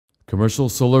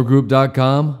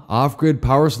CommercialSolarGroup.com,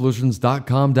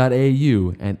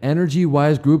 OffGridPowerSolutions.com.au, and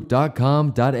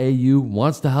EnergyWiseGroup.com.au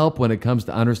wants to help when it comes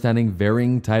to understanding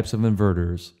varying types of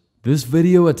inverters. This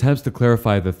video attempts to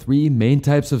clarify the three main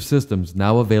types of systems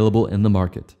now available in the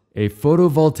market. A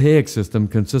photovoltaic system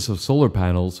consists of solar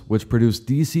panels, which produce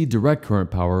DC direct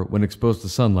current power when exposed to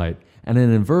sunlight, and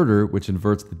an inverter, which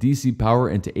inverts the DC power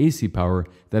into AC power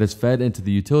that is fed into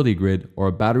the utility grid or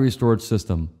a battery storage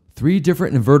system. Three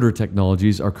different inverter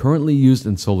technologies are currently used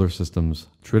in solar systems: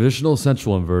 traditional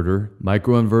central inverter,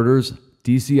 microinverters,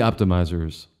 DC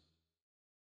optimizers.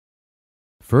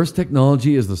 First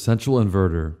technology is the central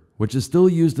inverter, which is still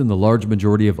used in the large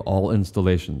majority of all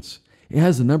installations. It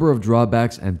has a number of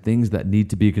drawbacks and things that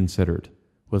need to be considered.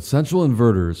 With central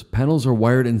inverters, panels are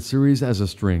wired in series as a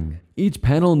string. Each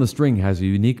panel in the string has a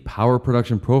unique power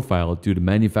production profile due to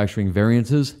manufacturing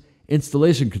variances,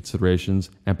 installation considerations,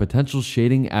 and potential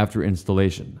shading after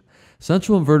installation.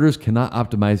 Central inverters cannot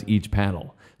optimize each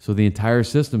panel, so the entire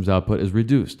system's output is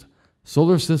reduced.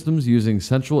 Solar systems using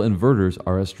central inverters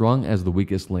are as strong as the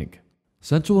weakest link.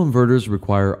 Central inverters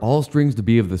require all strings to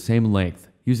be of the same length,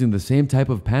 using the same type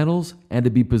of panels, and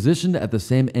to be positioned at the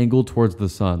same angle towards the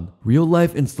sun.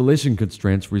 Real-life installation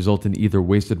constraints result in either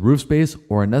wasted roof space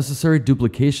or unnecessary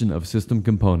duplication of system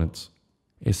components.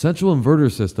 A central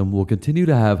inverter system will continue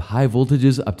to have high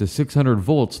voltages up to 600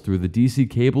 volts through the DC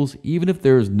cables even if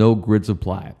there is no grid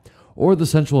supply, or the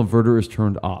central inverter is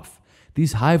turned off.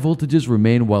 These high voltages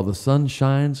remain while the sun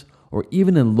shines, or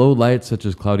even in low light such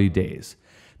as cloudy days.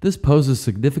 This poses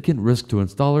significant risk to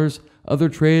installers, other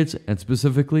trades, and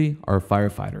specifically our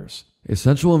firefighters. A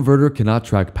central inverter cannot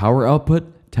track power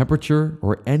output, temperature,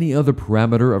 or any other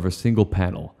parameter of a single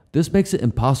panel. This makes it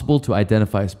impossible to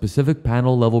identify specific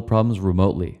panel level problems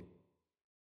remotely.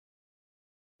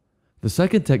 The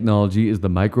second technology is the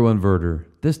microinverter.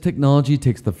 This technology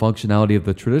takes the functionality of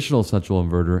the traditional central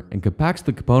inverter and compacts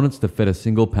the components to fit a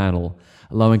single panel,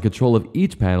 allowing control of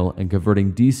each panel and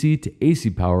converting DC to AC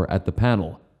power at the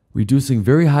panel, reducing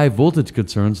very high voltage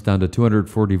concerns down to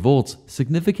 240 volts,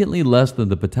 significantly less than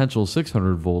the potential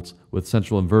 600 volts with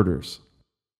central inverters.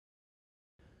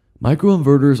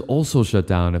 Microinverters also shut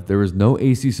down if there is no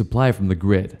AC supply from the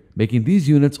grid, making these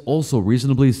units also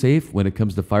reasonably safe when it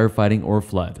comes to firefighting or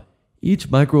flood. Each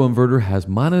microinverter has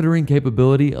monitoring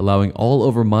capability, allowing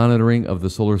all-over monitoring of the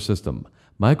solar system.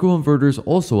 Microinverters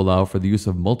also allow for the use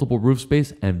of multiple roof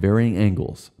space and varying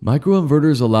angles.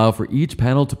 Microinverters allow for each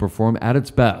panel to perform at its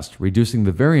best, reducing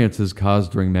the variances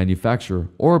caused during manufacture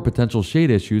or potential shade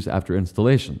issues after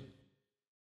installation.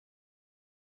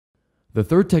 The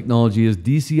third technology is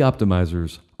DC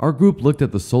optimizers. Our group looked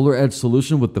at the Solaredge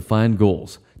solution with defined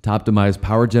goals: to optimize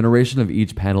power generation of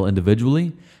each panel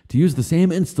individually, to use the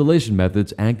same installation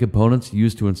methods and components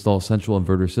used to install central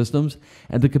inverter systems,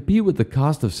 and to compete with the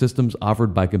cost of systems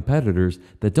offered by competitors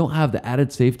that don't have the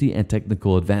added safety and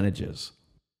technical advantages.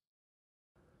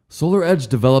 Solaredge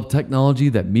developed technology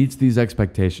that meets these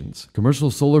expectations. Commercial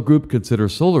Solar Group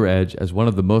considers Solaredge as one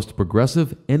of the most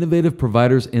progressive, innovative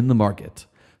providers in the market.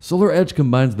 Solaredge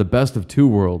combines the best of two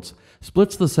worlds,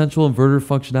 splits the central inverter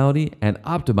functionality and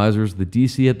optimizes the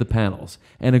DC at the panels,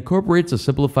 and incorporates a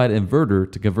simplified inverter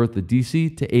to convert the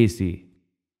DC to AC.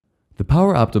 The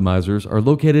power optimizers are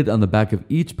located on the back of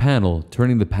each panel,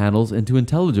 turning the panels into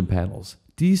intelligent panels.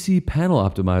 DC panel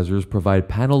optimizers provide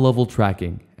panel-level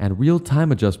tracking and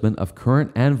real-time adjustment of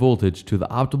current and voltage to the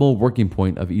optimal working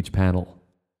point of each panel.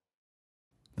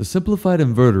 The simplified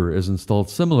inverter is installed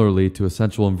similarly to a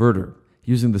central inverter,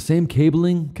 using the same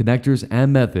cabling, connectors,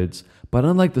 and methods, but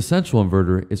unlike the central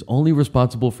inverter, is only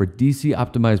responsible for DC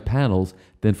optimized panels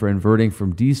than for inverting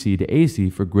from DC to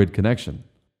AC for grid connection.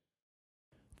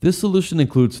 This solution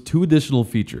includes two additional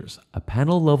features: a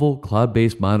panel-level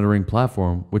cloud-based monitoring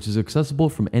platform, which is accessible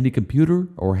from any computer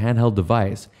or handheld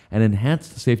device, and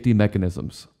enhanced safety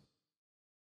mechanisms.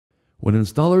 When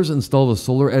installers install the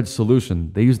Solaredge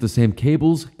solution, they use the same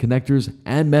cables, connectors,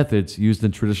 and methods used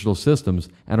in traditional systems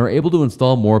and are able to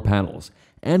install more panels,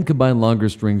 and combine longer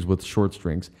strings with short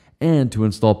strings, and to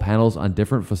install panels on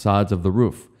different facades of the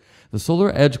roof. The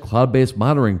Solaredge cloud-based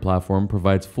monitoring platform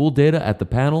provides full data at the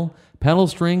panel, panel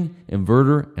string,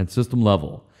 inverter, and system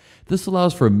level. This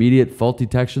allows for immediate fault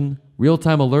detection,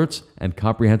 real-time alerts, and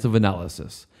comprehensive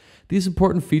analysis. These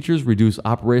important features reduce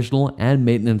operational and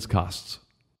maintenance costs.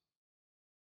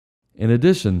 In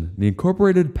addition, the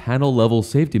incorporated panel-level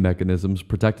safety mechanisms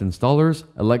protect installers,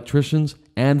 electricians,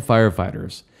 and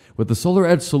firefighters. With the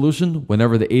Solaredge solution,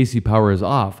 whenever the AC power is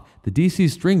off, the DC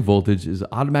string voltage is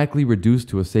automatically reduced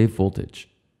to a safe voltage.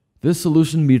 This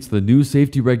solution meets the new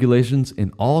safety regulations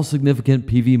in all significant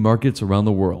PV markets around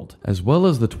the world, as well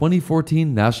as the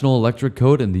 2014 National Electric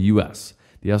Code in the US.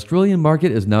 The Australian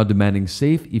market is now demanding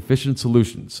safe, efficient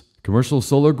solutions. Commercial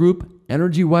Solar Group,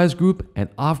 EnergyWise Group, and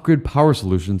Off-Grid Power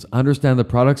Solutions understand the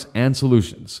products and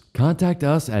solutions. Contact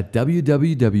us at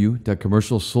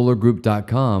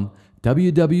www.commercialsolargroup.com,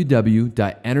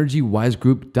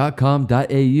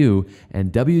 www.energywisegroup.com.au,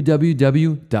 and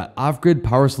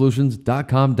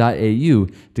www.offgridpowersolutions.com.au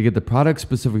to get the product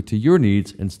specific to your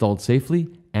needs installed safely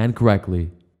and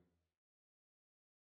correctly.